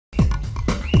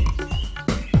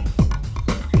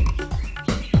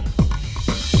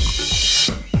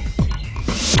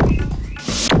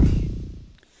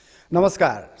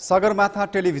नमस्कार, सगरमाथा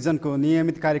टेलिभिजनको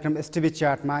नियमित कार्यक्रम एसटिभी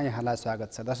च्याटमा यहाँलाई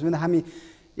स्वागत छ। दर्शकवृन्द, हामी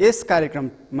यस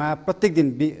कार्यक्रममा प्रत्येक दिन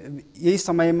यही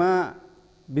समयमा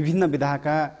विभिन्न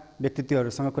विधाका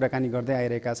व्यक्तित्वहरूसँग कुराकानी गर्दै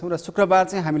आइरहेका छौँ र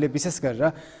शुक्रबार चाहिँ हामीले विशेष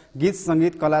गरेर गीत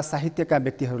सङ्गीत कला साहित्यका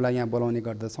व्यक्तिहरूलाई यहाँ बोलाउने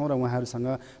गर्दछौँ र उहाँहरूसँग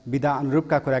विधा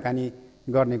अनुरूपका कुराकानी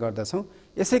गर्ने गर्दछौँ।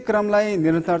 यसै क्रमलाई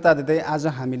निरन्तरता दिँदै आज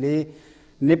हामीले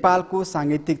नेपालको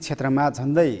साङ्गीतिक क्षेत्रमा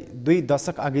झन्डै 2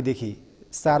 दशक अघिदेखि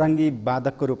सारङ्गी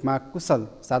वादकको रूपमा कुशल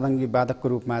सारङ्गी वादकको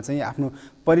रूपमा चाहिँ आफ्नो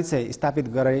परिचय स्थापित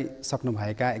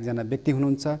गराइसक्नुभएका एकजना व्यक्ति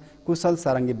हुनुहुन्छ। कुशल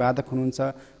सारङ्गी वादक हुनुहुन्छ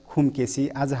खुम केसी।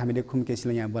 आज हामीले खुम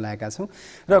केसीलाई यहाँ बोलाएका छौँ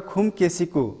र खुम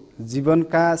केसीको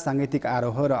जीवनका साङ्गीतिक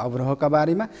आरोह र अवरोहका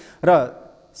बारेमा र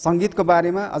सङ्गीतको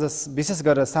बारेमा अझ विशेष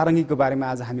गरेर सारङ्गीको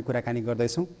बारेमा आज हामी कुराकानी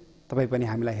गर्दैछौँ। तपाईँ पनि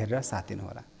हामीलाई हेरेर साथ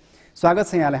दिनुहोला। स्वागत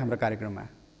छ यहाँलाई हाम्रो कार्यक्रममा।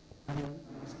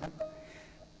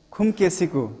 खुम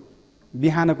केसीको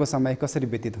बिहानको समय कसरी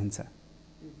व्यतीत हुन्छ?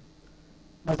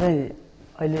 म चाहिँ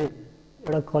अहिले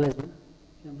एउटा कलेजमा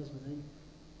क्याम्पसमा चाहिँ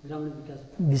ग्रामीण विकास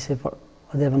विषय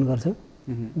अध्यापन गर्छु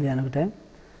बिहानको टाइम।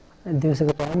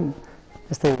 दिउँसोको टाइम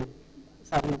यस्तै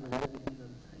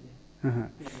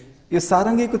यो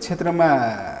सारङ्गीको क्षेत्रमा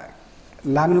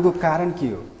लाग्नुको कारण के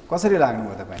हो? कसरी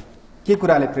लाग्नुभयो तपाईँ? के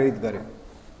कुराले प्रेरित गर्यो?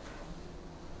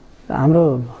 हाम्रो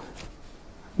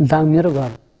मेरो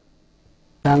घर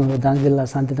दाङ हो। दाङ जिल्ला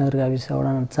शान्तिनगर गाविस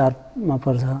वडा 4 मा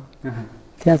पर्छ।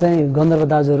 त्यहाँ चाहिँ गन्धर्व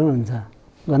दाजुहरू हुनुहुन्छ।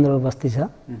 गन्धर्व बस्ती छ।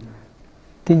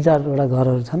 3-4 वटा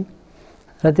घरहरू छन्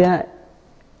र त्यहाँ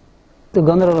त्यो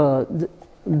गन्धर्व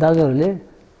दाजुहरूले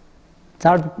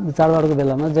चाडबाडको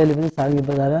बेलामा जहिले पनि सारङ्गी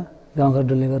बजाएर गाउँघर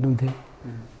डुल्ने गर्नुहुन्थ्यो।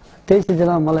 त्यही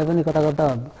सिलसिलामा मलाई पनि कता कता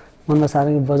मनमा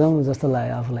सारङ्गी बजाउनु जस्तो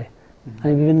लाग्यो आफूलाई।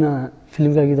 अनि विभिन्न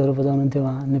फिल्मका गीतहरू बजाउनुहुन्थ्यो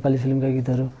उहाँ, नेपाली फिल्मका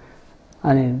गीतहरू,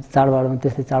 अनि चाडबाडमा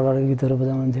त्यस्तै चाडबाडको गीतहरू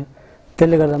बजाउनुहुन्थ्यो।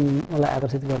 त्यसले गर्दा मलाई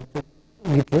आकर्षित गर्थ्यो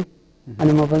गीतले।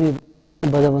 अनि म पनि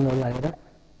बजाउन लागेर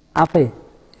आफै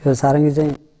यो सारङ्गी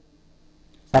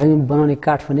बनाउने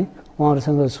काठ पनि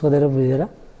उहाँहरूसँग सोधेर बुझेर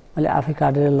मैले आफै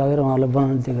काटेर लगेर उहाँहरूलाई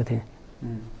बनाउन दिएको थिएँ।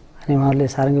 अनि उहाँहरूले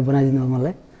सारङ्गी बनाइदिनु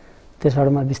मलाई। त्यसबाट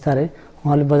म बिस्तारै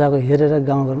उहाँले बजाएको हेरेर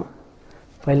गाउँघरमा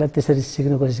पहिला त्यसरी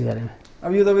सिक्न कोसिस गरेँ।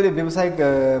 अब यो तपाईँले व्यावसायिक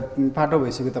पाटो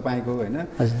भइसक्यो तपाईँको, होइन?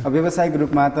 व्यावसायिक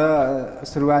रूपमा त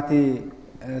सुरुवाती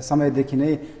समयदेखि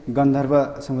नै गन्धर्व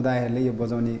समुदायहरूले यो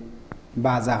बजाउने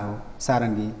बाजा हो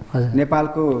सारङ्गी।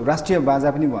 नेपालको राष्ट्रिय बाजा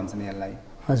पनि भन्छन् यसलाई,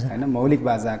 होइन? मौलिक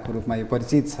बाजाको रूपमा यो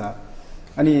परिचित छ।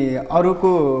 अनि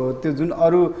अरूको त्यो जुन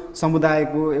अरू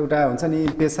समुदायको एउटा हुन्छ नि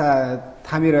पेसा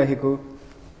थामिरहेको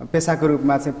पेसाको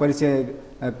रूपमा चाहिँ परिचय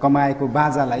कमाएको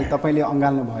बाजालाई तपाईँले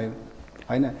अँगाल्नु भयो,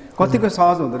 होइन? कतिको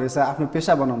सहज हुँदो रहेछ आफ्नो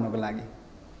पेसा बनाउनको लागि?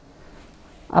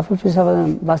 आफ्नो पेसा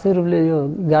वास्तविक रूपले यो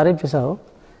गाह्रै पेसा हो।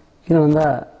 किन भन्दा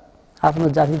आफ्नो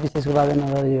जाति विशेषको बाजा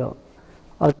नभएर यो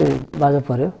अर्कै बाजा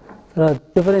पर्यो। र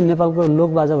त्यो पनि नेपालको लोक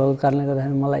बाजा भएको कारणले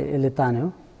गर्दाखेरि मलाई यसले तान्यो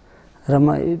र म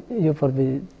यो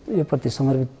प्रति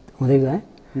समर्पित हुँदै गएँ।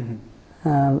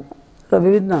 र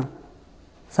विभिन्न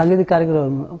साङ्गीतिक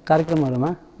कार्यक्रमहरूमा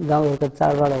गाउँघरका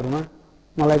चाडबाडहरूमा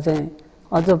मलाई चाहिँ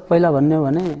अझ पहिला भन्ने हो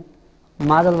भने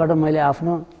मादलबाट मैले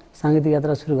आफ्नो साङ्गीतिक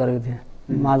यात्रा सुरु गरेको थिएँ।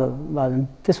 मादल बादन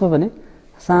त्यसमा पनि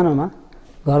सानोमा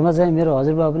घरमा चाहिँ मेरो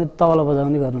हजुरबा पनि तबला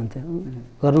बजाउने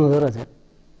गर्नुहुँदो रहेछ।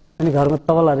 अनि घरमा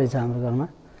तबला रहेछ हाम्रो घरमा।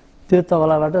 त्यो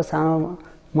तबलाबाट सानो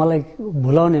मलाई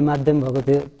भुलाउने माध्यम भएको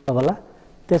थियो तबला।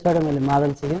 त्यसबाट मैले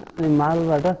मादल सिकेँ। अनि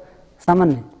मादलबाट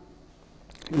सामान्य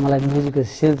मलाई म्युजिकको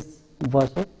सेन्स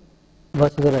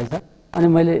बसेको रहेछ। अनि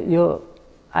मैले यो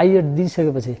आइए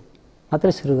दिइसकेपछि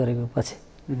मात्रै सुरु गरेको। पछि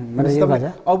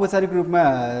औपचारिक रूपमा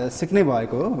सिक्नै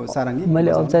भएको हो सारङ्गी?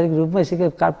 मैले औपचारिक रूपमै सिकेँ।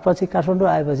 पछि काठमाडौँ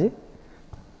आएपछि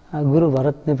गुरु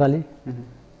भरत नेपाली,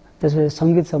 त्यसपछि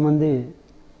सङ्गीत सम्बन्धी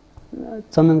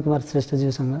चन्दन कुमार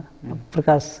श्रेष्ठज्यूसँग,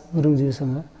 प्रकाश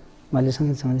गुरुङज्यूसँग मैले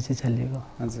सङ्गीत सम्बन्धी शिक्षा लिएको।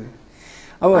 हजुर।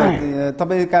 अब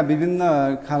तपाईँका विभिन्न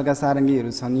खालका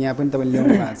सारङ्गीहरू छन्, यहाँ पनि तपाईँले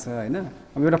ल्याउनु भएको छ, होइन?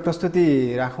 अब एउटा प्रस्तुति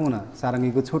राखौँ न,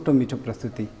 सारङ्गीको छोटो मिठो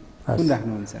प्रस्तुति कुन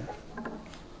राख्नुहुन्छ?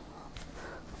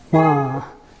 म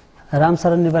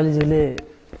रामशरण नेपालीज्यूले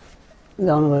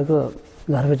गाउनुभएको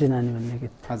घरबेटी नानी भन्ने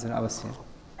गीत। हजुर, अवश्य।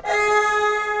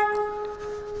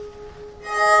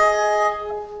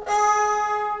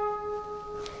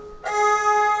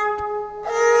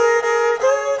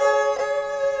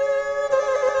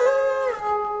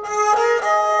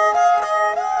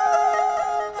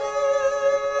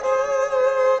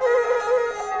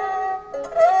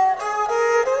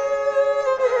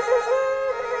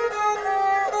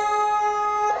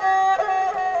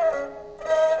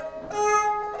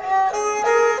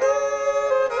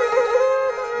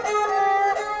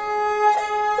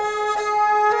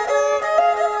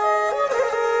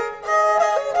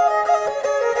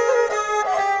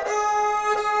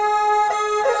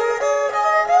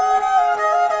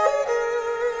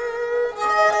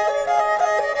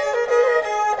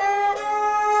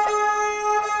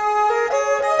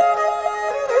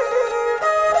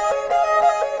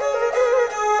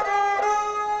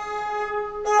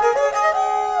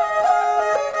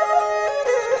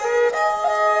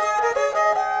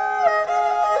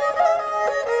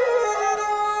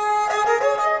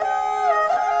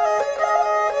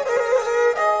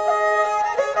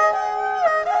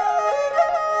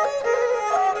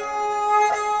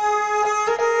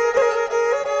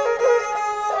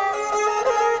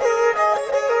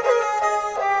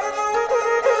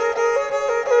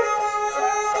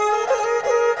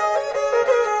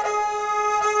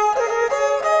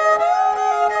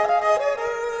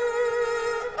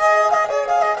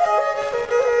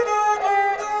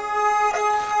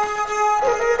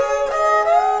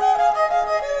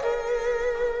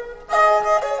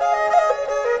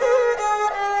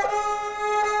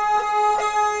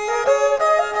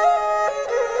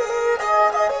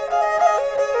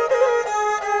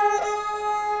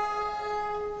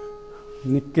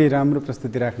 निकै राम्रो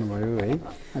प्रस्तुति राख्नुभयो है।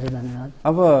 हजुर धन्यवाद।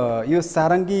 अब यो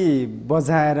सारङ्गी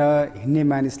बजाएर हिँड्ने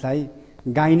मानिसलाई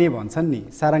गाइने भन्छन् नि,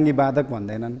 सारङ्गी वादक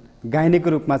भन्दैनन्, गाइनेको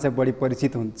रूपमा चाहिँ बढी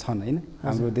परिचित छन् होइन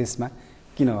हाम्रो देशमा,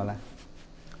 किन होला?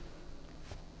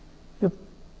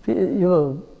 यो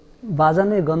बाजा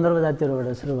नै गन्धर्व जातिहरूबाट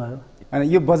सुरु भयो। अनि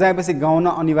यो बजाएपछि गाउन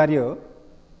अनिवार्य हो?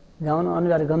 गाउन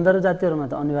अनिवार्य, गन्धर्व जातिहरूमा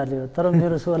त अनिवार्य हो, तर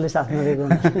मेरो स्वरले साथ नदिएको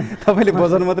तपाईँले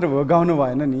बजाउनु मात्र भयो, गाउनु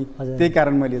भएन नि, त्यही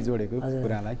कारण मैले जोडेको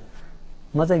कुरालाई।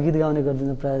 म चाहिँ गीत गाउने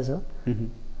गर्दिनँ प्रायः जसो,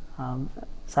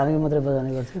 सारङ्गी मात्रै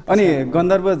बजाउने गर्छु। अनि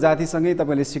गन्धर्व जातिसँगै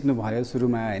तपाईँले सिक्नुभयो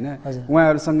सुरुमा होइन?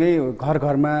 उहाँहरूसँगै घर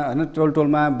घरमा होइन टोल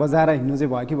टोलमा बजाएर हिँड्नु चाहिँ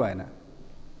भयो कि भएन?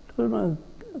 टोलमा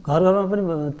घर घरमा पनि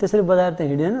त्यसरी बजाएर त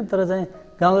हिँडेन, तर चाहिँ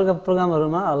गाउँघरका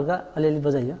प्रोग्रामहरूमा हल्का अलिअलि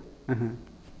बजाइयो।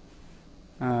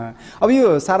 अब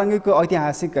यो सारङ्गीको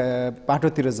ऐतिहासिक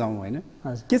पाटोतिर जाउँ होइन?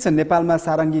 के छ नेपालमा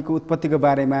सारङ्गीको उत्पत्तिको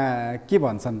बारेमा के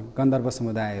भन्छन् गन्धर्व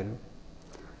समुदायहरू?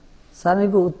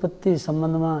 सारङ्गीको उत्पत्ति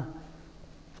सम्बन्धमा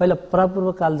पहिला परापूर्व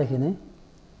कालदेखि नै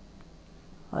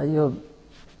यो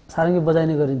सारङ्गी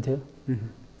बजाइने गरिन्थ्यो।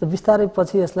 त बिस्तारै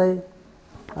पछि यसलाई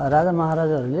राजा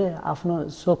महाराजाहरूले आफ्नो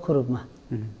सोखको रूपमा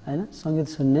होइन सङ्गीत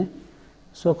सुन्ने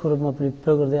सोखको रूपमा पनि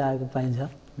प्रयोग गर्दै आएको पाइन्छ।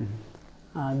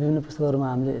 विभिन्न पुस्तकहरूमा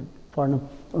हामीले पढ्न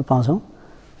पाउँछौँ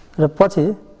र पछि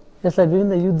यसलाई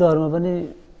विभिन्न युद्धहरूमा पनि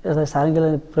यसलाई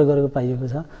सारङ्गीलाई प्रयोग गरेको पाइएको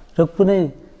छ र कुनै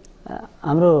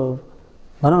हाम्रो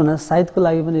भनौँ न साहित्यको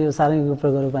लागि पनि यो सारङ्गीको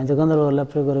प्रयोग गरेको पाइन्छ, गन्धर्वहरूलाई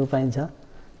प्रयोग गरेको पाइन्छ।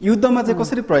 युद्धमा चाहिँ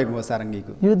कसरी प्रयोग भयो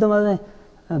सारङ्गीको? युद्धमा चाहिँ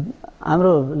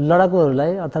हाम्रो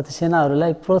लडाकुहरूलाई अर्थात्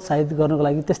सेनाहरूलाई प्रोत्साहित गर्नको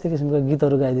लागि त्यस्तै किसिमका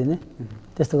गीतहरू गाइदिने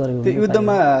त्यस्तो गरेको। त्यो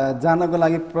युद्धमा जानको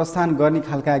लागि प्रोत्साहन गर्ने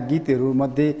खालका गीतहरू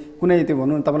मध्ये कुनै त्यो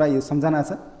भनौँ न तपाईँलाई सम्झना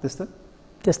छ त्यस्तो?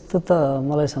 त्यस्तो त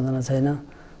मलाई सम्झना छैन,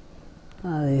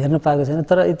 हेर्न पाएको छैन,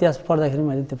 तर इतिहास पढ्दाखेरि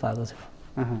मैले त्यो पाएको छु।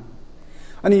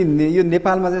 अनि यो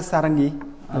नेपालमा चाहिँ सारङ्गी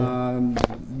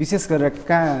विशेष गरेर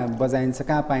कहाँ बजाइन्छ,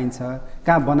 कहाँ पाइन्छ,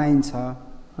 कहाँ बनाइन्छ?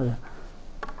 हजुर,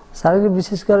 सारङ्गी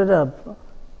विशेष गरेर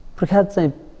प्रख्यात चाहिँ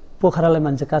पोखरालाई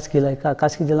मान्छ, कास्कीलाई।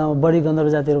 कास्की जिल्लामा बढी गन्धर्व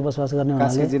जातिहरू बसोबास गर्ने हुनाले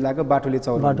कास्की जिल्लाको बाटोली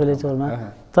चौरमा,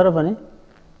 तर पनि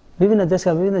विभिन्न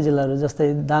देशका विभिन्न जिल्लाहरू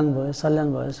जस्तै दाङ भयो, सल्यान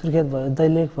भयो, सुर्खेत भयो,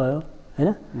 दैलेख भयो होइन,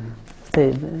 जस्तै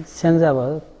स्याङ्जा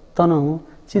भयो, तनहुँ,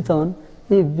 चितवन,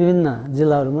 यी विभिन्न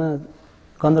जिल्लाहरूमा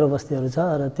गन्धर्व बस्तीहरू छ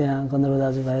र त्यहाँ गन्धर्व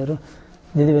दाजुभाइहरू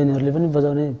दिदीबहिनीहरूले पनि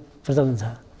बजाउने प्रचलन छ।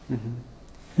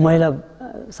 महिला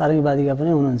सारङ्गीवादिका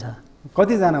पनि हुनुहुन्छ।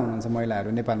 कतिजना हुनुहुन्छ महिलाहरू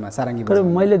नेपालमा सारङ्गी?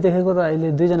 मैले देखेको त अहिले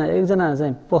दुईजना, एकजना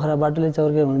चाहिँ पोखरा बाटोली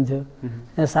चौरकै हुनुहुन्थ्यो,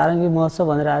 यहाँ सारङ्गी महोत्सव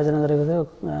भनेर आयोजना गरेको थियो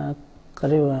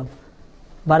करिब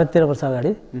 12-13 वर्ष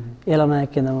अगाडि एलामाया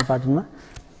केन्द्रमा पाटनमा।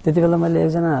 त्यति बेला मैले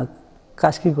एकजना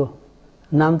कास्कीको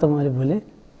नाम त मैले भुलेँ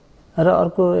र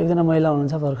अर्को एकजना महिला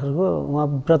हुनुहुन्छ भर्खरको, उहाँ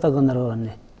व्रत गन्धर्व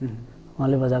भन्ने,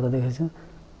 उहाँले बजाएको देखेको छु।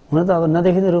 हुन त अब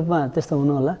नदेखिने रूपमा त्यस्तो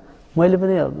हुनु होला, मैले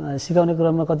पनि सिकाउने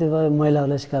क्रममा कतिपय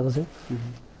महिलाहरूलाई सिकाएको छु।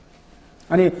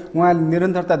 अनि उहाँ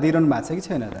निरन्तरता दिइरहनु भएको छ कि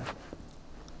छैन त?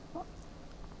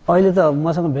 अहिले त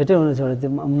मसँग भेटै हुनु छोड्यो त्यो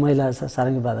महिला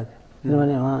सारङ्गी वादक,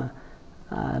 किनभने उहाँ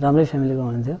राम्रै फ्यामिलीको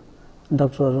हुनुहुन्थ्यो,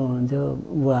 डक्टरहरू हुनुहुन्थ्यो,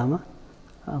 बुवाआमा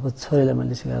को छोरीलाई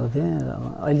मैले सिकाएको थिएँ र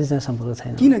अहिले चाहिँ सम्पर्क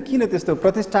छैन। किन त्यस्तो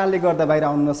प्रतिष्ठाले गर्दा बाहिर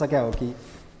आउनु नसक्या हो कि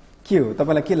के हो?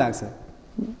 तपाईँलाई के लाग्छ?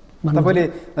 तपाईँले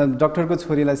डक्टरको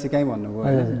छोरीलाई सिकाइ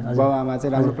भन्नुभयो, बाबुआमा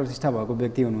चाहिँ राम्रो प्रतिष्ठा भएको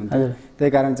व्यक्ति हुनुहुन्थ्यो,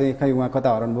 त्यही कारण चाहिँ खै उहाँ कता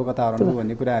हराउनु भयो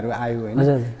भन्ने कुराहरू आयो होइन?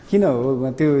 किन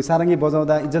हो त्यो सारङ्गी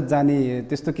बजाउँदा इज्जत जाने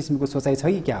त्यस्तो किसिमको सोचाइ छ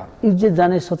कि क्या हो? इज्जत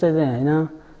जाने सोचाइ चाहिँ होइन,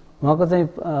 उहाँको चाहिँ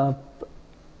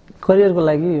करियरको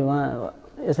लागि उहाँ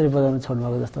यसरी बजाउन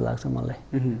छोड्नुभएको जस्तो लाग्छ मलाई,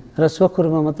 र सोखको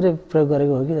रूपमा मात्रै प्रयोग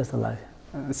गरेको हो कि जस्तो लाग्छ।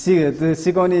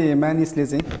 सिकाउने मानिसले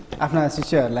चाहिँ आफ्ना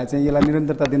शिष्यहरूलाई चाहिँ यसलाई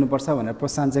निरन्तरता दिनुपर्छ भनेर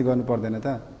प्रोत्साहन चाहिँ गर्नु पर्दैन त?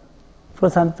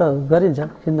 प्रोत्साहन त गरिन्छ,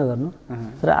 किन नगर्नु,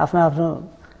 तर आफ्नो आफ्नो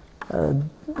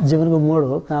जीवनको मोड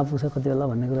हो, कहाँ पुग्छ कति बेला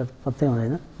भन्ने कुरा पत्तै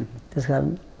हुँदैन। त्यस कारण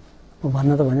म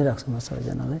भन्न त भनिरहेको छु म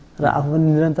सबैजनालाई, र आफू पनि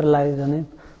निरन्तर लागिरहने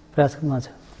प्रयासमा छ।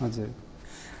 हजुर,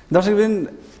 दर्शकवृन्द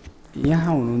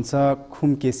यहाँ हुनुहुन्छ खुम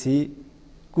केसी,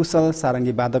 कुशल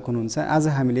सारङ्गी वादक हुनुहुन्छ। आज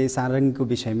हामीले सारङ्गीको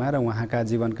विषयमा र उहाँका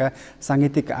जीवनका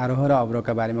साङ्गीतिक आरोह र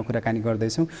अवरोहका बारेमा कुराकानी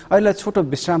गर्दैछौँ। अहिले छोटो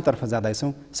विश्रामतर्फ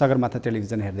जाँदैछौँ, सगरमाथा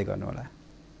टेलिभिजन हेर्दै गर्नुहोला।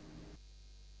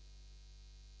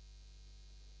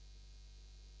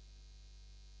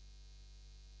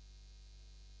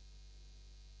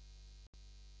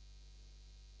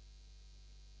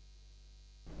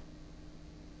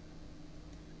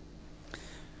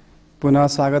 पुनः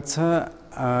स्वागत छ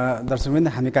दर्शकवृन्द,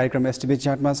 हामी कार्यक्रम एसटिभी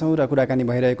च्याटमा छौँ र कुराकानी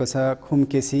भइरहेको छ खुम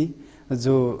केसी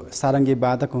जो सारङ्गी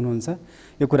वादक हुनुहुन्छ।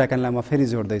 यो कुराकानीलाई म फेरि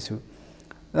जोड्दैछु।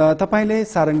 तपाईँले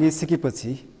सारङ्गी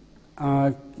सिकेपछि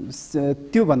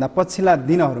त्योभन्दा पछिल्ला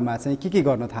दिनहरूमा चाहिँ के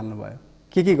गर्न थाल्नुभयो?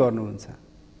 के गर्नुहुन्छ?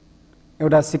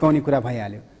 एउटा सिकाउने कुरा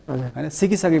भइहाल्यो हैन,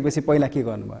 सिकिसकेपछि पहिला के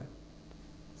गर्नुभयो?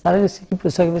 सारङ्गी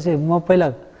सिकिसकेपछि म पहिला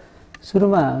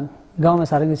सुरुमा गाउँमा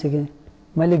सारङ्गी सिकेँ।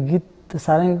 मैले गीत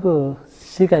सारङ्गीको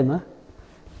सिकाइमा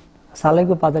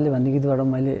सालैको पातले भन्ने गीतबाट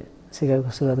मैले सिकाएको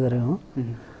सुरुवात गरेको हुँ।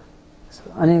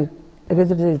 अनि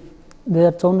एकैचोटि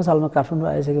 2054 सालमा काठमाडौँ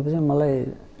आइसकेपछि मलाई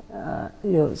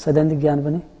यो सैद्धान्तिक ज्ञान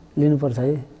पनि लिनुपर्छ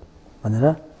है भनेर,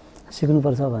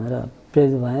 सिक्नुपर्छ भनेर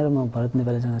प्रेरित भएर म भरत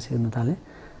नेपालीसँग सिक्न थालेँ।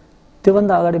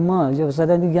 त्योभन्दा अगाडि म यो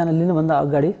सैद्धान्तिक ज्ञान लिनुभन्दा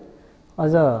अगाडि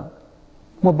अझ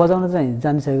म बजाउन चाहिँ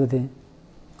जानिसकेको थिएँ,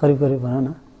 करिब भनौँ न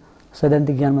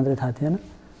सैद्धान्तिक ज्ञान मात्रै थाहा थिएन।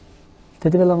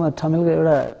 त्यति बेला म ठमेलको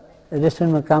एउटा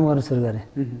रेस्टुरेन्टमा काम गर्न सुरु गरेँ,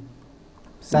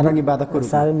 सारङ्गी वादकको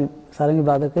रूपमा। सारङ्गी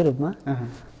वादककै रूपमा।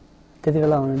 त्यति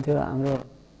बेला हुनुहुन्थ्यो हाम्रो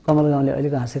कमल गाउँले,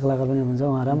 अहिलेको हाँस्य कलाकार पनि हुनुहुन्छ,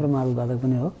 उहाँ राम्रो मादल वादक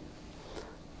पनि हो।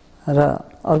 र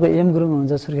अर्को एम गुरुङ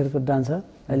हुनुहुन्छ, सुर्खेतको डान्सर,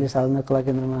 अहिले साधना कला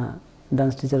केन्द्रमा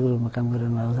डान्स टिचरको रूपमा काम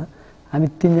गरिरहनु भएको छ। हामी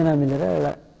तीनजना मिलेर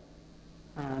एउटा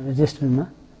रेस्टुरेन्टमा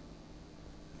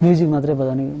म्युजिक मात्रै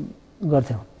बजाउने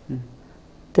गर्थ्यौँ।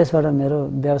 त्यसबाट मेरो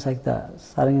व्यावसायिकता,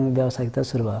 सारङ्गीमा व्यावसायिकता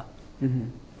सुरु भयो।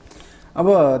 अब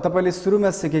तपाईँले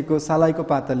सुरुमा सिकेको सालाइको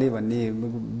पातले भन्ने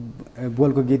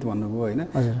बोलको गीत भन्नुभयो होइन,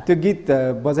 त्यो गीत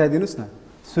बजाइदिनुहोस् न।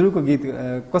 सुरुको गीत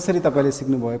कसरी तपाईँले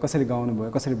सिक्नुभयो, कसरी गाउनुभयो,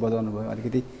 कसरी बजाउनु भयो,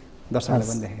 अलिकति दर्शकलाई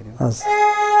पनि देखाइदिनु।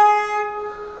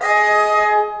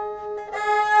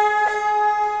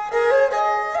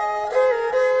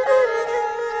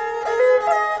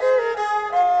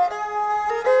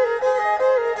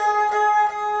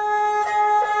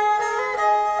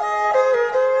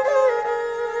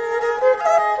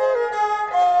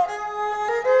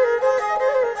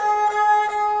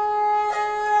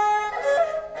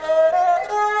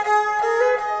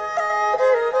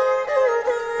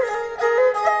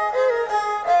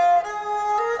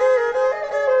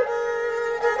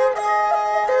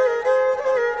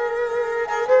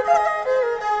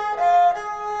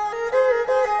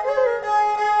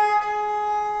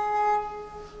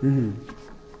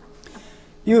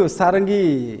 यो सारङ्गी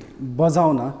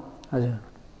बजाउन हजुर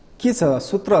के छ,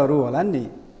 सूत्रहरू होला नि?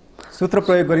 सूत्र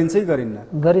प्रयोग गरिन्छ कि गरिन्न?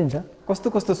 गरिन्छ। कस्तो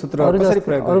कस्तो सूत्र, कसरी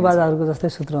प्रयोग गरिन्छ? अरू बाजाहरूको जस्तै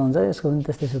सूत्र हुन्छ, यसको पनि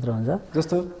त्यस्तै सूत्र हुन्छ।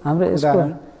 जस्तो हाम्रो यसको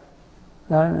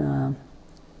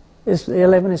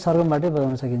यसलाई पनि सरगमबाटै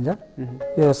बजाउन सकिन्छ।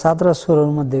 यो 7 र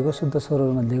स्वरहरू मध्येको, शुद्ध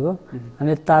स्वरहरू मध्येको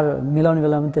हामीले तार मिलाउने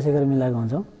बेलामा पनि त्यसै गरी मिलाएको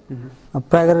हुन्छौँ।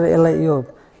 प्राय गरेर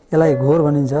यसलाई घोर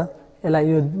भनिन्छ, यसलाई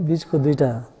यो बिचको दुईटा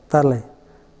तारलाई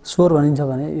स्वर भनिन्छ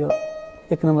भने यो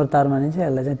 1 नम्बर तार मानिन्छ,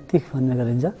 यसलाई चाहिँ तिख भन्ने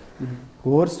गरिन्छ।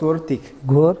 घोर, स्वर, तिख।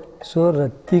 घोर, स्वर र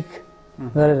तिख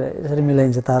गरेर यसरी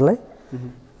मिलाइन्छ तारलाई।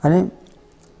 अनि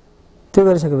त्यो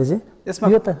गरिसकेपछि यसमा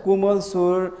यो त कोमल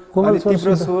स्वर,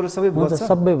 तीव्र स्वर सबै बज्छ,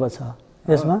 सबै बज्छ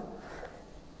यसमा।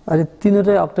 अनि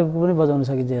 3वटै अक्टेभको पनि बजाउन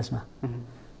सकिन्छ यसमा।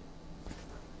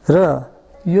 र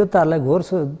यो तारलाई, घोर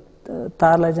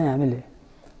तारलाई चाहिँ हामीले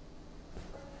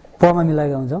पमा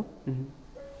मिलाएका हुन्छौँ।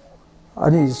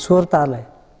 अनि स्वर तारलाई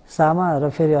सामा र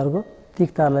फेरि अर्को तिख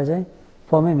तारलाई चाहिँ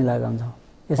पमै मिलाएका हुन्छौँ।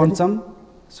 पञ्चम,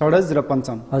 षडज र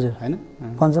पञ्चम। हजुर हैन,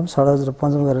 पञ्चम, षडज र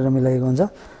पञ्चम गरेर मिलाएको हुन्छ।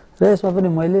 र यसमा पनि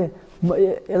मैले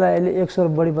यसलाई अहिले 1 स्वर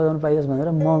बढी बजाउनु पाइयोस् भनेर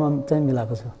ममा चाहिँ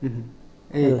मिलाएको छु।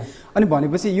 अनि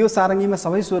भनेपछि यो सारङ्गीमा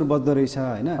सबै स्वर बज्दो रहेछ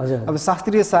होइन? अब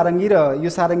शास्त्रीय सारङ्गी र यो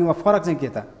सारङ्गीमा फरक चाहिँ के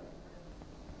त?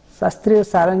 शास्त्रीय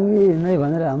सारङ्गी नै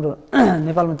भनेर हाम्रो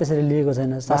नेपालमा त्यसरी लिएको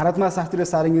छैन। भारतमा शास्त्रीय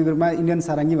सारङ्गीको रूपमा इन्डियन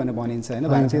सारङ्गी भनेर भनिन्छ होइन?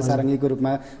 भारतीय सारङ्गीको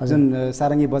रूपमा जुन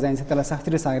सारङ्गी बजाइन्छ त्यसलाई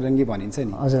शास्त्रीय सारङ्गी भनिन्छ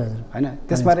नि होइन?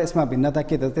 त्यसमा यसमा भिन्नता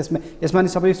के त? यसमा नि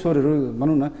सबै स्वरहरू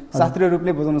भनौँ न शास्त्रीय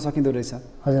रूपले बजाउन सकिँदो रहेछ।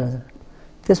 हजुर हजुर,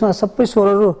 त्यसमा सबै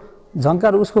स्वरहरू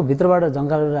झङ्कार, उसको भित्रबाट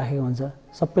झङ्कारहरू राखेको हुन्छ।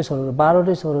 सबै स्वरहरू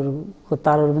 12वटै स्वरहरूको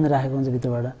तारहरू पनि राखेको हुन्छ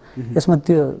भित्रबाट। यसमा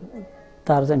त्यो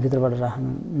तार चाहिँ भित्रबाट राख्न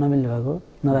नमिल्ने भएको,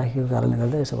 नराखेको कारणले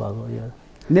गर्दा यसो भएको। यो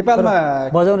नेपालमा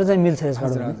बजाउन चाहिँ मिल्छ,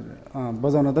 यसबाट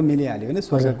बजाउन त मिलिहाल्यो होइन?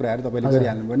 स्वरका कुराहरू तपाईँले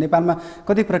गरिहाल्नुभयो। नेपालमा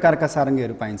कति प्रकारका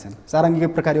सारङ्गीहरू पाइन्छन्?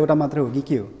 सारङ्गीको प्रकार एउटा मात्र हो कि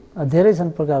के हो? धेरै छन्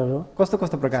प्रकारहरू। कस्तो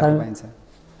कस्तो प्रकारको पाइन्छ?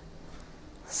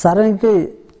 सारङ्गीकै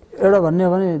एउटा भन्ने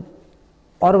हो भने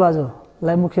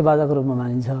अरूबाजोलाई मुख्य बाजाको रूपमा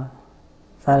मानिन्छ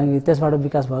सारङ्गी, त्यसबाट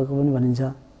विकास भएको पनि भनिन्छ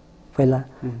पहिला।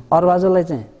 अरूबाजोलाई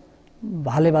चाहिँ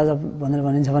भाले बाजा भनेर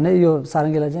भनिन्छ भने यो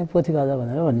सारङ्गीलाई चाहिँ पोथी बाजा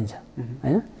भनेर भनिन्छ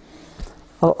होइन?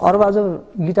 अब अरूबाजो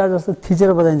गिटार जस्तो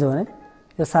थिचेर बजाइन्छ भने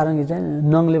यो सारङ्गी चाहिँ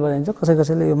नङले बजाइन्छ,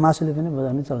 कसैले यो मासुले पनि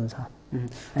बजाउने चलन छ।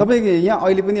 तपाईँको यहाँ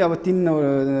अहिले पनि अब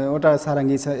 3वटा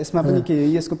सारङ्गी छ, यसमा पनि के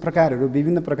यसको प्रकारहरू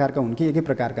विभिन्न प्रकारका हुन् कि एकै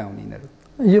प्रकारका हुन् यिनीहरू?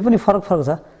 यो पनि फरक छ,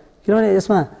 किनभने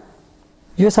यसमा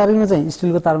यो सारङ्गीमा चाहिँ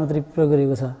स्टिलको तार मात्रै प्रयोग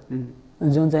गरिएको छ,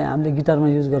 जुन चाहिँ हामीले गिटारमा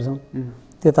युज गर्छौँ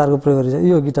त्यो तारको प्रयोग गरिन्छ।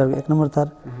 यो गिटारको 1 नम्बर तार,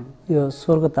 यो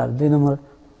स्वरको तार 2 नम्बर,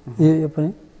 यो पनि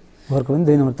घरको पनि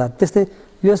 2 नम्बर तार। त्यस्तै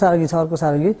यो सारङ्गी छ, अर्को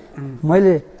सारङ्गी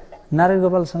मैले नारायण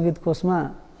गोपाल सङ्गीत कोर्समा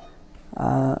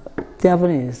त्यहाँ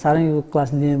पनि सारङ्गीको क्लास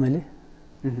लिएँ मैले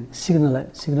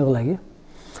सिक्नको लागि।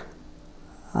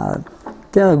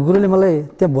 त्यहाँ गुरुले मलाई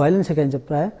त्यहाँ भोयलिन सिकाइन्छ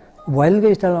प्रायः, भोयलिनकै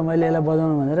स्टाइलमा मैले यसलाई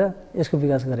बजाउनु भनेर यसको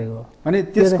विकास गरेको हो। अनि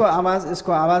त्यसको आवाज,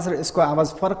 यसको आवाज र यसको आवाज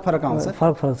फरक आउँछ?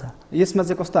 फरक छ। यसमा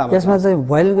चाहिँ कस्तो आवाज? यसमा चाहिँ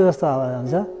भोयलिनको जस्तो आवाज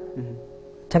आउँछ,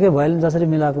 ठ्याक्कै भोयलिन जसरी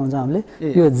मिलाएको हुन्छ हामीले,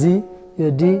 यो जी, यो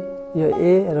डी, यो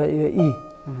ए र यो ई,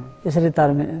 यसरी तार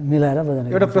मिलाएर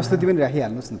बजाउने। एउटा प्रस्तुति पनि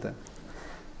राखिहाल्नुहोस् न त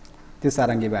त्यो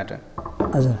सारङ्गीबाट।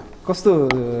 हजुर, कस्तो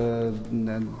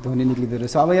ध्वनि निक्लिँदो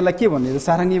रहेछ? अब यसलाई के भन्ने,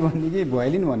 सारङ्गी भन्ने कि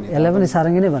भोयलिन भन्ने? यसलाई पनि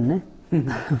सारङ्गी नै भन्ने।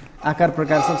 आकार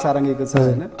प्रकार सब सारङ्गीको छ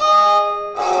होइन?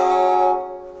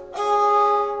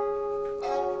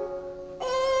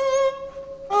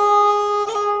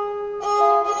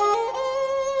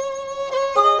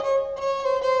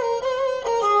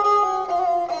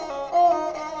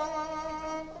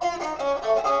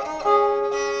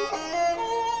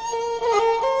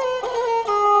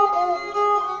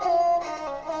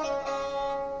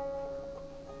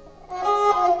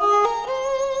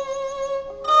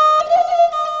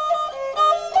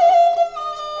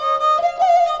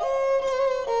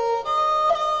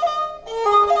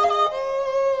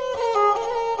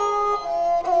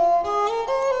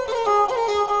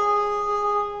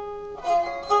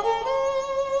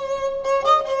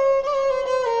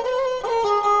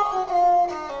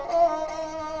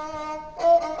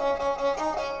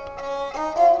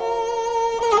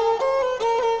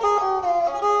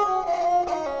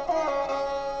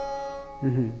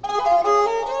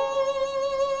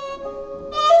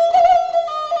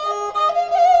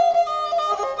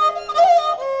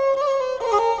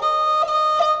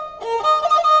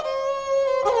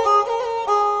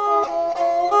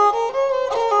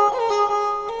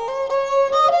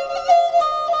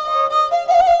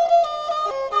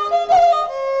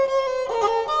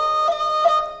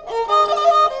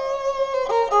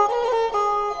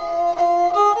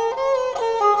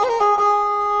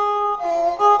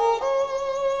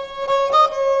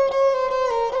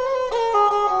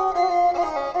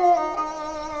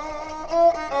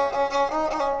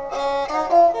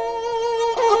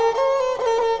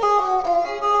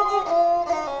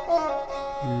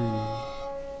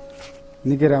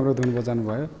 निकै राम्रो धुन बजाउनु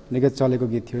भयो, निकै चलेको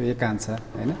गीत थियो, एकांशा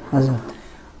होइन? हजुर।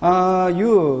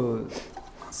 यो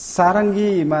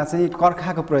सारङ्गीमा चाहिँ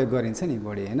कर्खाको प्रयोग गरिन्छ नि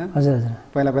बढी होइन? हजुर हजुर।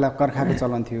 पहिला कर्खाको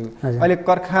चलन थियो, अहिले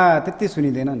कर्खा त्यति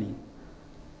सुनिँदैन नि।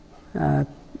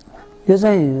 यो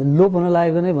चाहिँ लोप हुन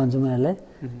लागेको नै भन्छु म यसलाई।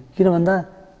 किन भन्दा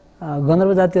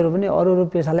गन्धर्व जातिहरू पनि अरू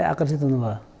पेसाले आकर्षित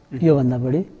हुनुभयो योभन्दा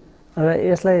बढी, र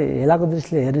यसलाई हेलाको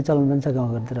दृष्टिले हेर्ने चलन पनि छ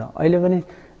गाउँघरतिर। अहिले पनि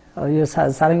यो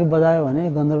सारङ्गी बजायो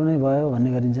भने गन्धर्व नै भयो भन्ने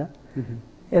गरिन्छ।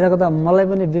 यताको त मलाई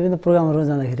पनि विभिन्न प्रोग्रामहरू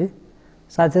जाँदाखेरि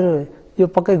साथीहरू यो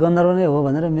पक्कै गन्धर्व नै हो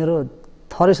भनेर मेरो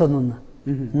थरै सोध्नुहुन्न,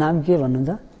 नाम के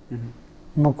भन्नुहुन्छ,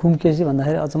 म खुम केसी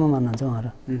भन्दाखेरि अचम्म मान्नुहुन्छ उहाँहरू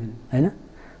होइन?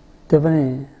 त्यो पनि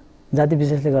जाति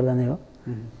विशेषले गर्दा नै हो।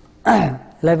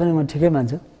 यसलाई पनि म ठिकै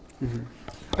मान्छु।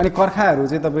 अनि कर्खाहरू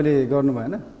चाहिँ तपाईँले गर्नु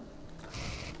भएन?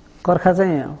 कर्खा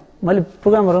चाहिँ मैले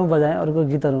प्रोग्रामहरूमा बजाएँ, अरूको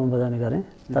गीतहरूमा बजाउने गरेँ,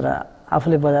 तर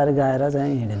आफूले बजाएर गाएर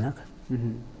चाहिँ हिँडेन,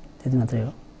 त्यति मात्रै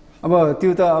हो। अब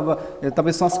त्यो त अब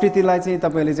तपाईँ संस्कृतिलाई चाहिँ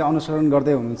तपाईँले चाहिँ अनुसरण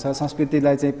गर्दै हुनुहुन्छ,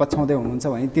 संस्कृतिलाई चाहिँ पछ्याउँदै हुनुहुन्छ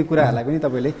भने त्यो कुराहरूलाई पनि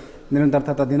तपाईँले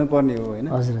निरन्तरता त दिनुपर्ने हो होइन?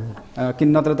 हजुर हजुर। किन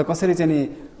नत्र त कसरी चाहिँ नि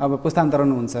अब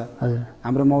पुस्तान्तरण हुन्छ,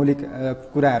 हाम्रो मौलिक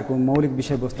कुराहरूको मौलिक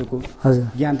विषयवस्तुको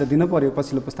ज्ञान त दिनु पर्यो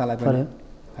पछिल्लो पुस्तालाई पनि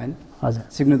होइन? हजुर,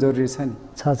 सिक्नु जरुरी छ नि।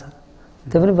 छ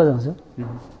त्यो पनि बजाउँछु।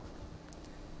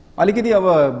 अलिकति अब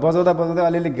बजाउँदा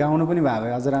अलिअलि गाउनु पनि भयो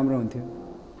भए अझ राम्रो हुन्थ्यो।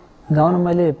 गाउन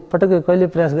मैले पटक्कै कहिले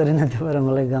प्रयास गरिनँ, त्यो भएर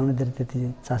मलाई गाउनुतिर त्यति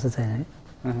चासो छैन है।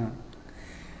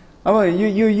 अब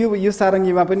यो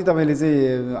सारङ्गीमा पनि तपाईँले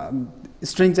चाहिँ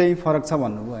स्ट्रिङ चाहिँ फरक छ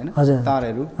भन्नुभयो होइन?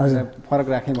 तारहरू फरक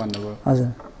राखेँ भन्नुभयो। हजुर।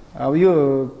 अब यो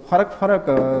फरक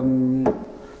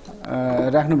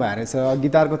राख्नु भएको रहेछ,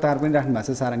 गिटारको तार पनि राख्नु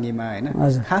भएको छ सारङ्गीमा होइन?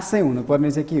 खास चाहिँ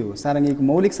हुनुपर्ने चाहिँ के हो? सारङ्गीको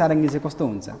मौलिक सारङ्गी चाहिँ कस्तो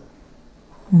हुन्छ?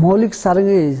 मौलिक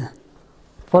सारङ्गी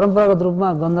परम्परागत रूपमा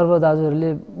गन्धर्व दाजुहरूले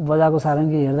बजाएको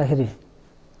सारङ्गी हेर्दाखेरि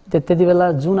त्यति बेला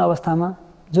जुन अवस्थामा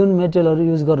जुन मेटेरियलहरू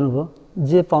युज गर्नुभयो,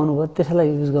 जे पाउनुभयो त्यसैलाई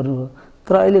युज गर्नुभयो।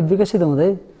 तर अहिले विकसित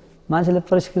हुँदै मान्छेले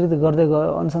परिष्कृत गर्दै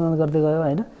गयो, अनुसन्धान गर्दै गयो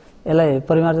होइन? यसलाई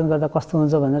परिमार्जन गर्दा कस्तो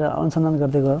हुन्छ भनेर अनुसन्धान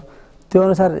गर्दै गयो, त्यो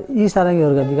अनुसार यी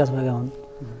सारङ्गीहरूका विकास भएका हुन्।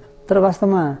 तर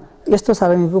वास्तवमा यस्तो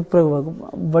सारङ्गीको प्रयोग भएको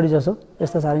बढी जसो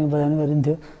यस्तो सारङ्गी बजाउने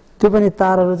गरिन्थ्यो। त्यो पनि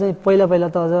तारहरू चाहिँ पहिला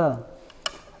त अझ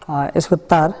यसको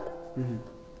तार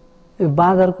यो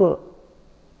बाँदरको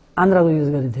आन्द्राको युज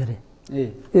गरिन्थ्यो अरे।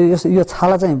 यो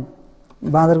छाला चाहिँ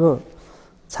बाँदरको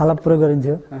छाला प्रयोग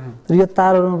गरिन्थ्यो र यो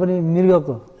तारहरूमा पनि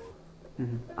मृगको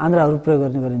आन्द्राहरू प्रयोग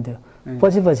गर्ने गरिन्थ्यो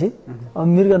पछि अब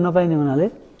मृग नपाइने हुनाले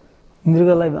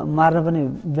मृगलाई मार्न पनि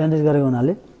ब्यान्डेज गरेको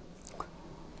हुनाले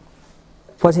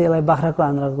पछि यसलाई बाख्राको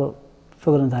आन्द्राको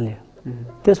प्रयोग गर्न थाल्यो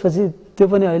त्यसपछि त्यो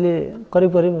पनि अहिले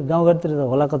करिब गाउँघरतिर त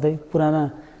होला कतै पुराना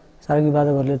सारङ्गी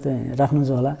वादकहरूले चाहिँ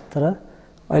राख्नुहुन्छ होला तर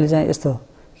अहिले चाहिँ यस्तो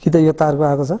कि त यो तारको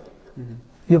आएको छ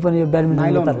यो पनि यो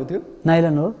ब्याडमिन्टन तार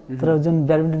नाइलन हो तर जुन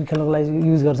ब्याडमिन्टन खेल्नको लागि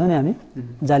युज गर्छ नि हामी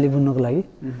जाली बुन्नको लागि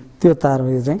त्यो तार हो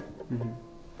यो चाहिँ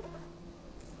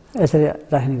यसरी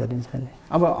राख्ने गरिन्छ अहिले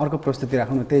अब अर्को प्रस्तुति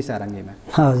राख्नु त्यही सारङ्गीमा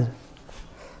हजुर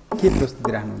के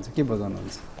प्रस्तुति राख्नुहुन्छ के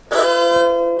बजाउनुहुन्छ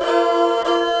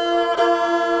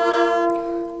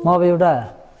म अब एउटा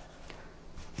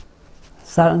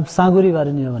साँगुरी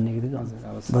बारे नि भन्ने गीत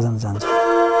बजाउन चाहन्छु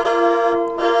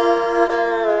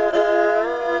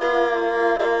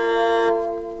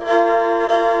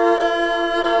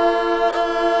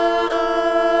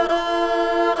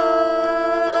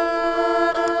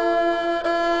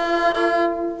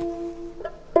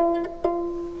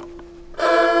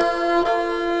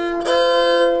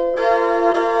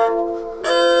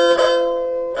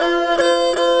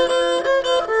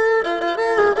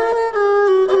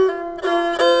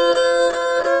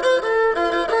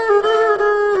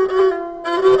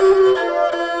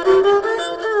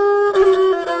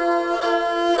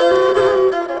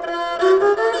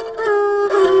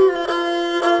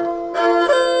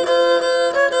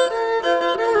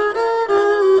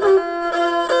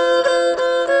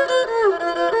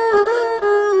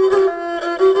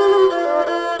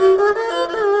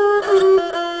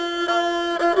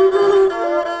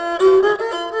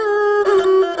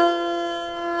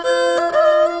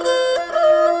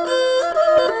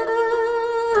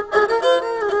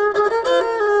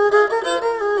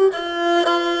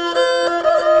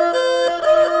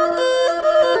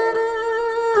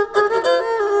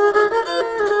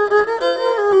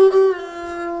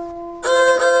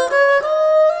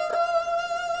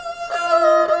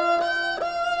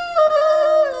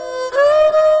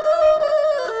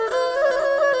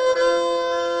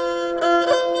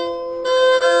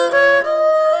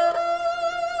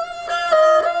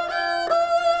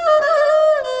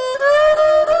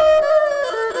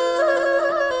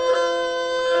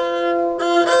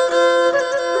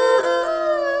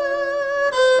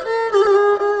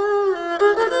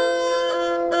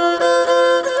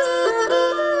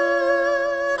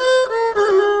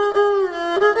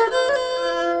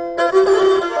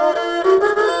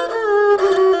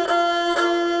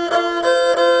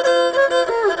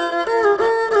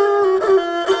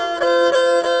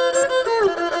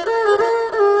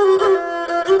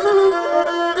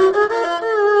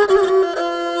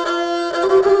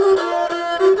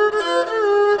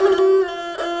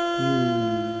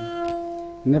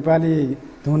नेपाली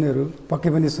धुनहरू पक्कै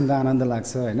पनि सुन्दा आनन्द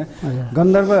लाग्छ होइन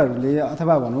गन्धर्वहरूले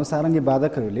अथवा भनौँ सारङ्गी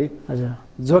वादकहरूले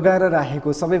जोगाएर राखेको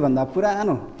सबैभन्दा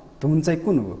पुरानो धुन चाहिँ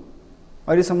कुन हो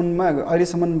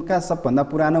अहिलेसम्मका सबभन्दा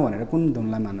पुरानो भनेर कुन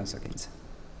धुनलाई मान्न सकिन्छ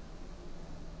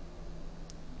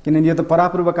किनभने यो त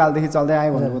परापूर्व कालदेखि चल्दै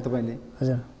आयो भन्नुभयो तपाईँले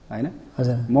होइन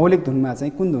मौलिक धुनमा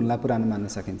चाहिँ कुन धुनलाई पुरानो मान्न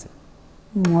सकिन्छ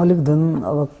मौलिक धुन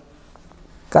अब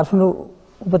काठमाडौँ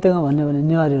उपत्यकामा भन्यो भने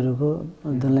नेवारीहरूको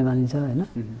धुनलाई मानिन्छ होइन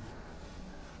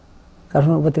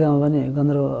काठमाडौँ उपत्यकामा पनि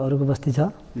गन्धर्वहरूको बस्ती छ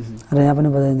र यहाँ पनि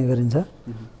बजाइने गरिन्छ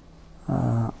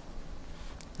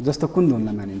जस्तो कुन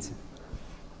धुनलाई मानिन्छ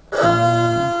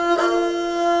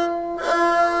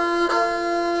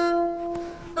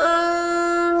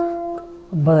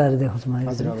बजाएर देखाउँछु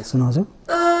म सुनाउँछु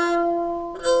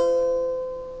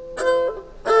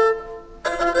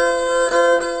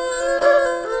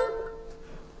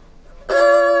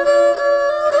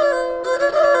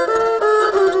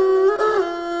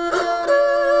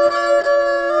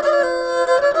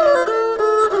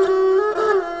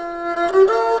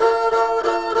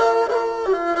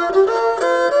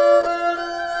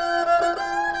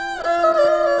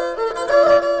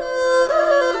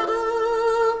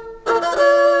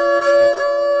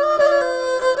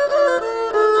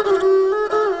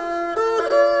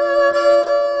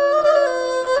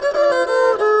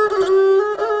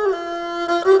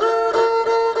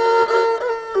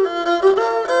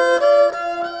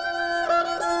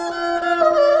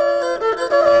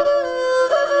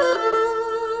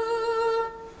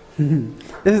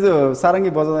यस्तो सारङ्गी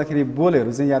बजाउँदाखेरि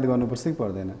बोलहरू चाहिँ याद गर्नुपर्छ कि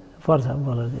पर्दैन पर्छ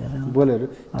बोलहरू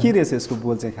के रहेछ यसको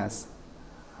बोल चाहिँ खास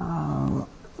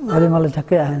अहिले मलाई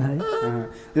ठ्याक्कै आएन है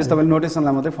जस्तो तपाईँले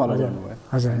नोटेसनलाई मात्रै फलो गर्नुभयो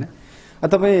हजुर होइन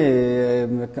तपाईँ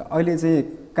अहिले चाहिँ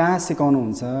कहाँ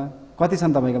सिकाउनुहुन्छ कति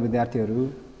छन् तपाईँका विद्यार्थीहरू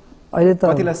अहिले त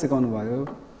कतिलाई सिकाउनु भयो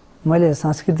मैले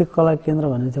सांस्कृतिक कला केन्द्र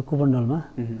भन्ने थियो कुपनडोलमा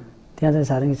त्यहाँ चाहिँ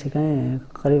सारङ्गी सिकाएँ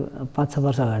करिब 5-6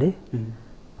 वर्ष अगाडि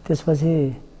त्यसपछि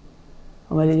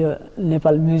मैले यो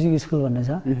नेपाल म्युजिक स्कुल भन्ने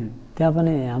छ त्यहाँ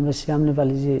पनि हाम्रो श्याम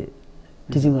नेपालीजी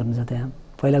टिचिङ गर्नुहुन्छ त्यहाँ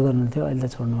पहिला गर्नुहुन्थ्यो अहिले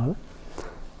त छोड्नुभयो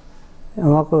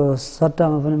उहाँको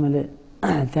सट्टामा पनि मैले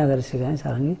त्यहाँ गएर सिकाएँ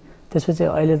सारङ्गी त्यसपछि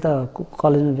अहिले त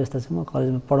कलेजमा व्यस्त छु म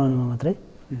कलेजमा पढाउनुमा मात्रै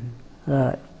र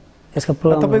यसको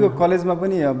प्रोग्राम तपाईँको कलेजमा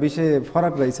पनि विषय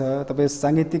फरक रहेछ तपाईँ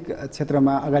साङ्गीतिक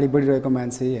क्षेत्रमा अगाडि बढिरहेको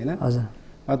मान्छे होइन हजुर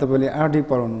तपाईँले आर्ट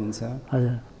पढाउनुहुन्छ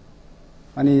हजुर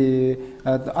अनि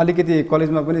अलिकति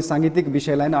कलेजमा पनि साङ्गीतिक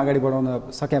विषयलाई नै अगाडि बढाउन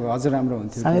सके भए अझ राम्रो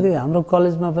हुन्थ्यो साङ्गीतिक हाम्रो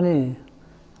कलेजमा पनि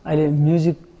अहिले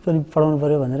म्युजिक पनि पढाउनु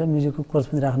पर्यो भनेर म्युजिकको कोर्स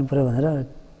पनि राख्नु पर्यो भनेर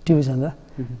टियुसँग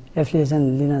एफिलिएसन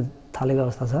लिन थालेको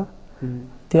अवस्था छ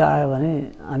त्यो आयो भने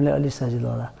हामीले अलिक सजिलो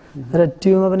होला तर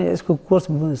टियुमा पनि यसको कोर्स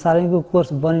सारङ्गीको कोर्स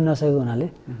बनि नसकेको हुनाले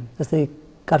जस्तै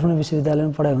काठमाडौँ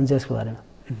विश्वविद्यालयमा पढाइ हुन्छ यसको बारेमा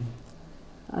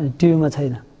अनि टियुमा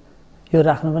छैन यो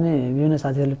राख्न पनि विभिन्न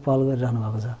साथीहरूले पहल गरिराख्नु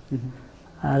भएको छ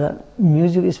र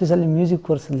म्युजिक स्पेसल्ली म्युजिक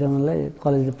कोर्स ल्याउनलाई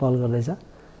कलेजले पहल गर्दैछ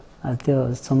त्यो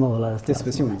सम्भव होला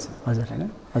त्यसपछि हुन्छ हजुर होइन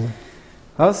हजुर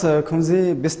हस् खुम्जी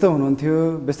व्यस्त हुनुहुन्थ्यो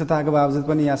व्यस्तताको बावजुद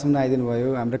पनि यहाँसम्म आइदिनु भयो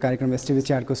हाम्रो कार्यक्रम एसटिभी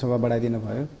च्याटको शोभा बढाइदिनु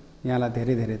भयो यहाँलाई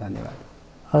धेरै धेरै धन्यवाद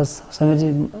हस् समीरजी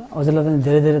हजुरलाई पनि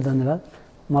धेरै धेरै धन्यवाद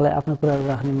मलाई आफ्नो कुराहरू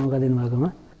राख्ने मौका दिनुभएकोमा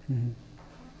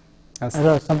र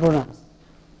सम्पूर्ण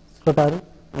श्रोताहरू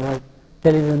र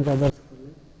टेलिभिजनका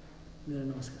दर्शकहरूलाई मेरो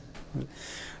नमस्कार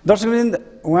दर्शकवृन्द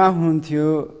उहाँ हुनुहुन्थ्यो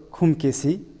खुम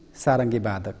केसी सारङ्गी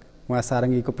वादक उहाँ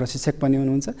सारङ्गीको प्रशिक्षक पनि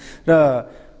हुनुहुन्छ र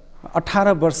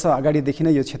 18 वर्ष अगाडिदेखि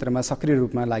नै यो क्षेत्रमा सक्रिय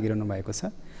रूपमा लागिरहनु भएको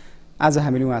छ आज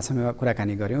हामीले उहाँसँग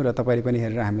कुराकानी गऱ्यौँ र तपाईँले पनि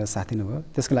हेरेर हामीलाई साथ दिनुभयो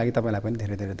त्यसको लागि तपाईँलाई पनि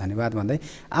धेरै धेरै धन्यवाद भन्दै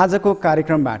आजको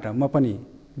कार्यक्रमबाट म पनि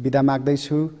बिदा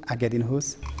माग्दैछु आज्ञा दिनुहोस्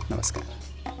नमस्कार